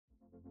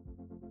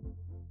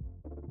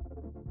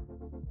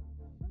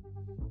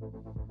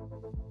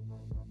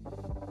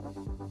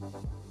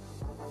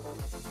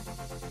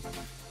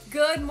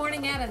Good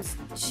morning, Adams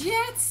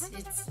Jets.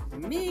 It's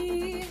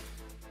me,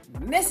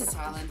 Mrs.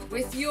 Holland,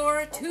 with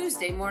your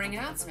Tuesday morning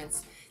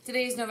announcements.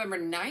 Today is November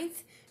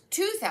 9th,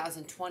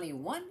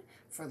 2021.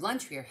 For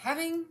lunch, we are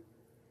having...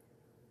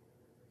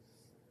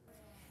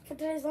 For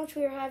today's lunch,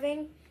 we are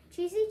having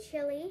cheesy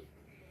chili,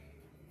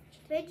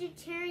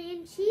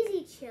 vegetarian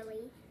cheesy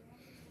chili,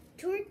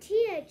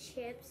 tortilla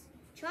chips,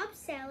 chopped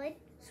salad,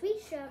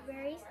 sweet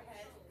strawberries,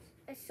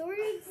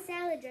 assorted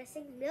salad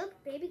dressing, milk,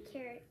 baby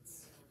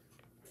carrots.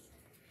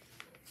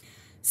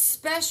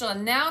 Special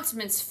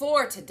announcements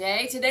for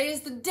today. Today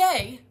is the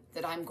day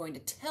that I'm going to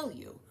tell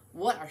you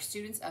what our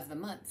students of the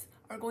month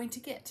are going to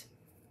get.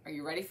 Are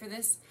you ready for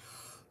this?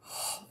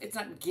 It's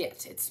not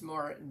get, it's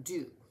more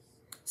do.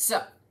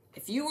 So,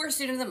 if you were a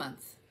student of the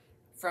month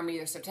from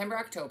either September,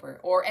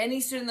 October, or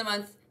any student of the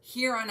month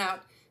here on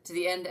out to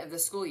the end of the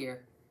school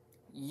year,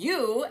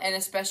 you and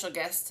a special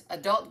guest,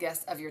 adult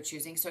guest of your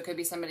choosing, so it could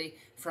be somebody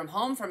from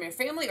home, from your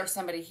family, or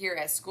somebody here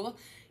at school,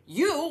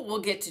 you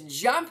will get to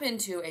jump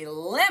into a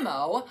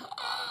limo.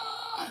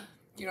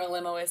 You know what a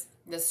limo is?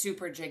 The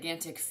super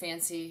gigantic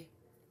fancy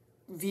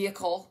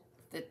vehicle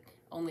that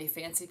only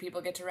fancy people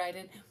get to ride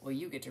in. Well,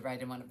 you get to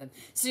ride in one of them.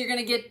 So you're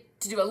going to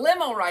get to do a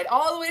limo ride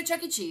all the way to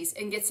Chuck E. Cheese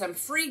and get some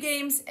free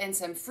games and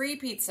some free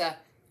pizza,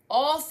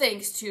 all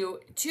thanks to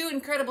two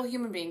incredible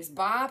human beings,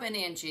 Bob and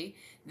Angie.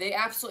 They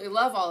absolutely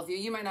love all of you.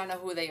 You might not know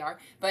who they are,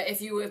 but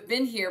if you have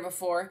been here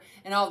before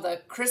and all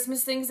the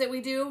Christmas things that we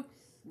do,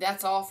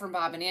 that's all from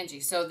Bob and Angie.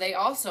 So they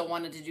also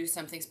wanted to do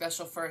something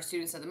special for our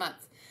students of the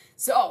month.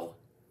 So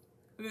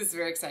this is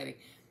very exciting.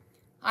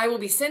 I will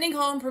be sending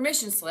home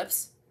permission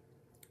slips.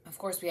 Of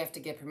course, we have to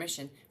get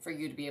permission for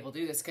you to be able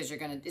to do this because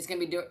it's going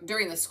to be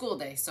during the school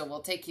day. So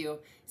we'll take you.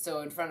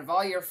 So in front of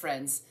all your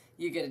friends,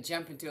 you get to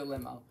jump into a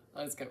limo.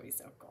 Oh, it's going to be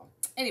so cool.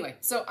 Anyway,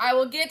 so I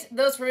will get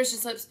those permission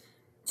slips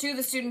to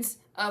the students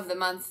of the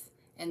month.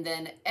 And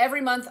then every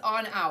month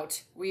on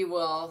out, we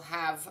will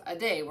have a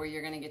day where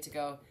you're going to get to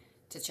go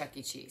to Chuck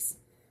E. Cheese.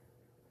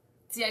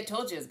 See, I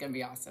told you it's going to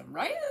be awesome,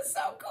 right? It's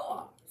so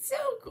cool. So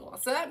cool.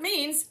 So that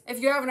means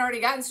if you haven't already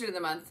gotten Student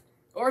of the Month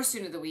or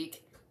Student of the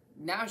Week,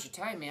 now's your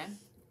time, man.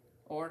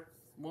 Or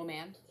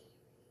woman.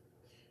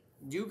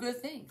 Do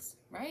good things,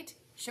 right?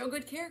 Show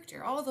good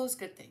character. All those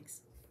good things.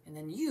 And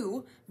then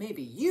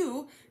maybe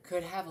you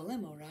could have a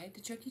limo ride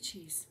to Chuck E.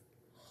 Cheese.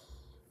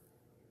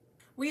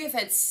 We have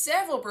had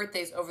several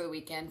birthdays over the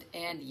weekend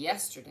and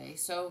yesterday,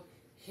 so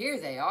here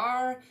they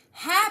are.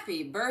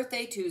 Happy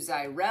birthday to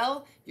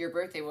Zyrell. Your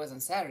birthday was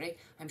on Saturday.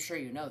 I'm sure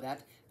you know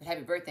that. But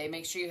happy birthday.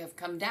 Make sure you have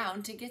come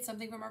down to get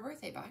something from our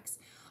birthday box.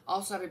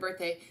 Also, happy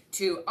birthday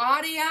to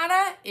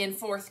Adiana in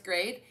 4th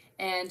grade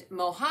and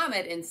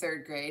Mohammed in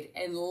 3rd grade.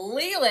 And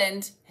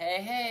Leland,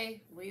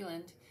 hey,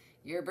 Leland,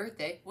 your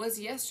birthday was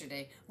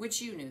yesterday,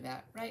 which you knew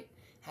that, right?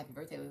 Happy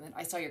birthday, Leland.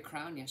 I saw your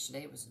crown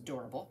yesterday. It was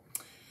adorable.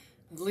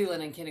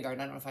 Leland in kindergarten.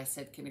 I don't know if I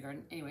said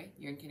kindergarten. Anyway,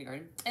 you're in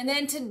kindergarten. And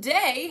then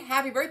today,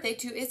 happy birthday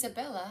to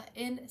Isabella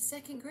in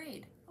 2nd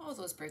grade. All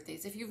those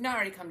birthdays. If you've not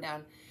already come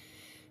down,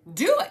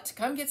 do it.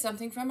 Come get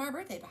something from our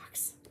birthday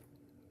box.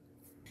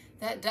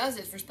 That does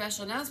it for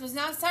special announcements.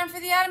 Now it's time for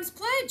the Adams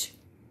Pledge.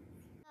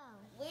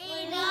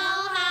 We know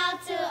how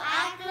to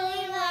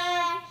accurately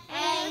learn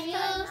and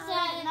use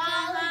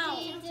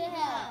technology to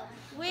help.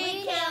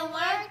 We can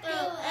work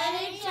through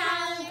any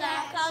challenge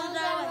that comes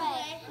our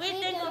way.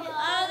 We think of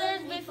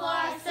others before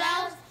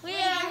ourselves. We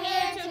are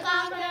here to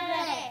conquer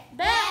the day.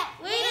 Bet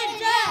we the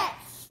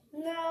Jets!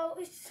 Now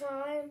it's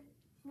time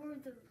for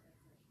the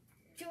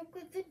joke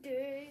of the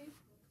day.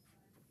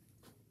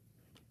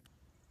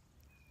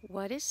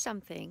 What is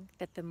something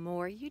that the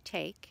more you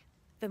take,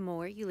 the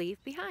more you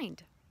leave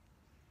behind?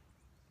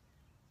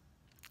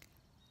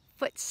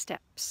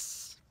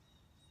 Footsteps.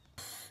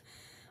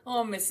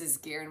 Oh,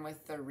 Mrs. Guerin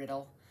with the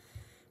riddle.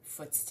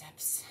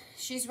 Footsteps.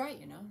 She's right,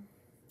 you know.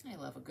 I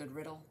love a good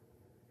riddle.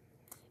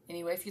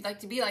 Anyway, if you'd like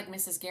to be like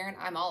Mrs. Guerin,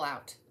 I'm all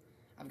out.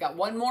 I've got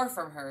one more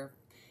from her,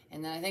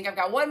 and then I think I've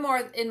got one more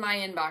in my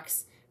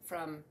inbox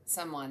from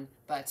someone,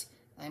 but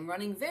I'm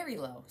running very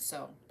low,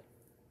 so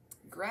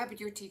grab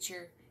your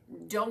teacher.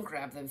 Don't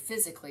grab them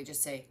physically.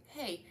 Just say,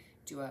 hey,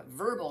 do a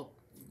verbal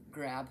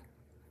grab.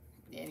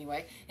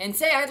 Anyway, and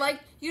say, I'd like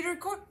you to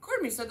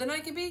record me so then I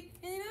can be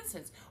in the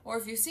announcements. Or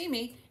if you see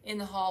me in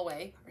the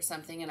hallway or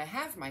something and I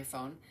have my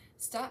phone,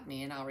 stop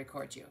me and I'll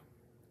record you.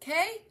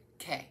 Okay?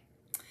 Okay.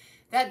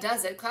 That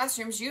does it.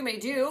 Classrooms, you may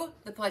do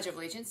the Pledge of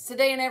Allegiance.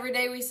 Today and every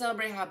day we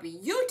celebrate how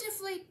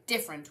beautifully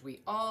different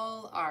we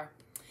all are.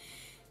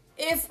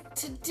 If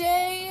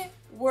today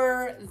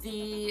were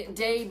the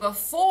day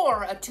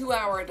before a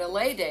 2-hour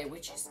delay day,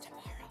 which is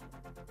tomorrow,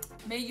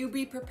 may you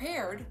be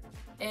prepared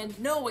and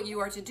know what you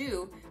are to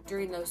do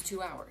during those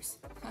 2 hours.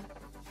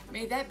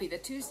 May that be the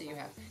Tuesday you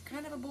have.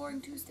 Kind of a boring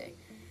Tuesday.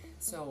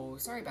 So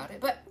sorry about it,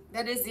 but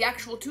that is the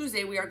actual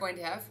Tuesday we are going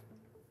to have.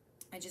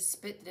 I just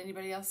spit. Did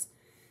anybody else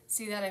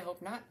see that? I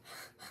hope not.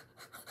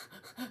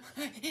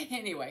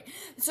 Anyway,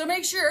 so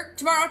make sure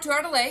tomorrow,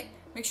 2-hour delay,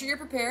 make sure you're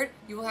prepared.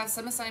 You will have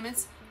some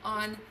assignments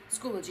on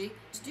Schoology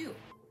to do,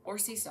 or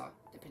Seesaw,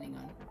 depending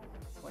on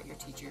what your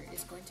teacher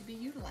is going to be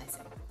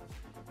utilizing.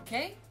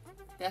 Okay?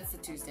 That's the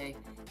Tuesday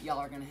y'all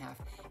are going to have.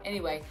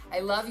 Anyway, I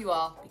love you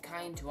all. Be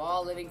kind to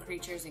all living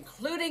creatures,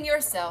 including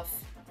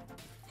yourself.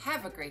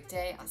 Have a great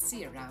day. I'll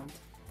see you around.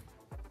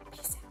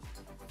 Peace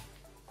out.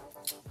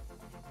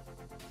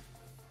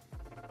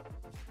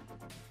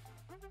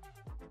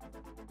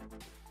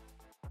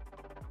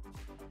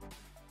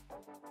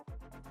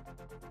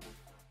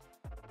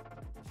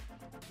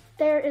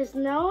 There is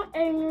no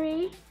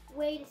angry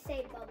way to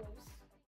say bubble.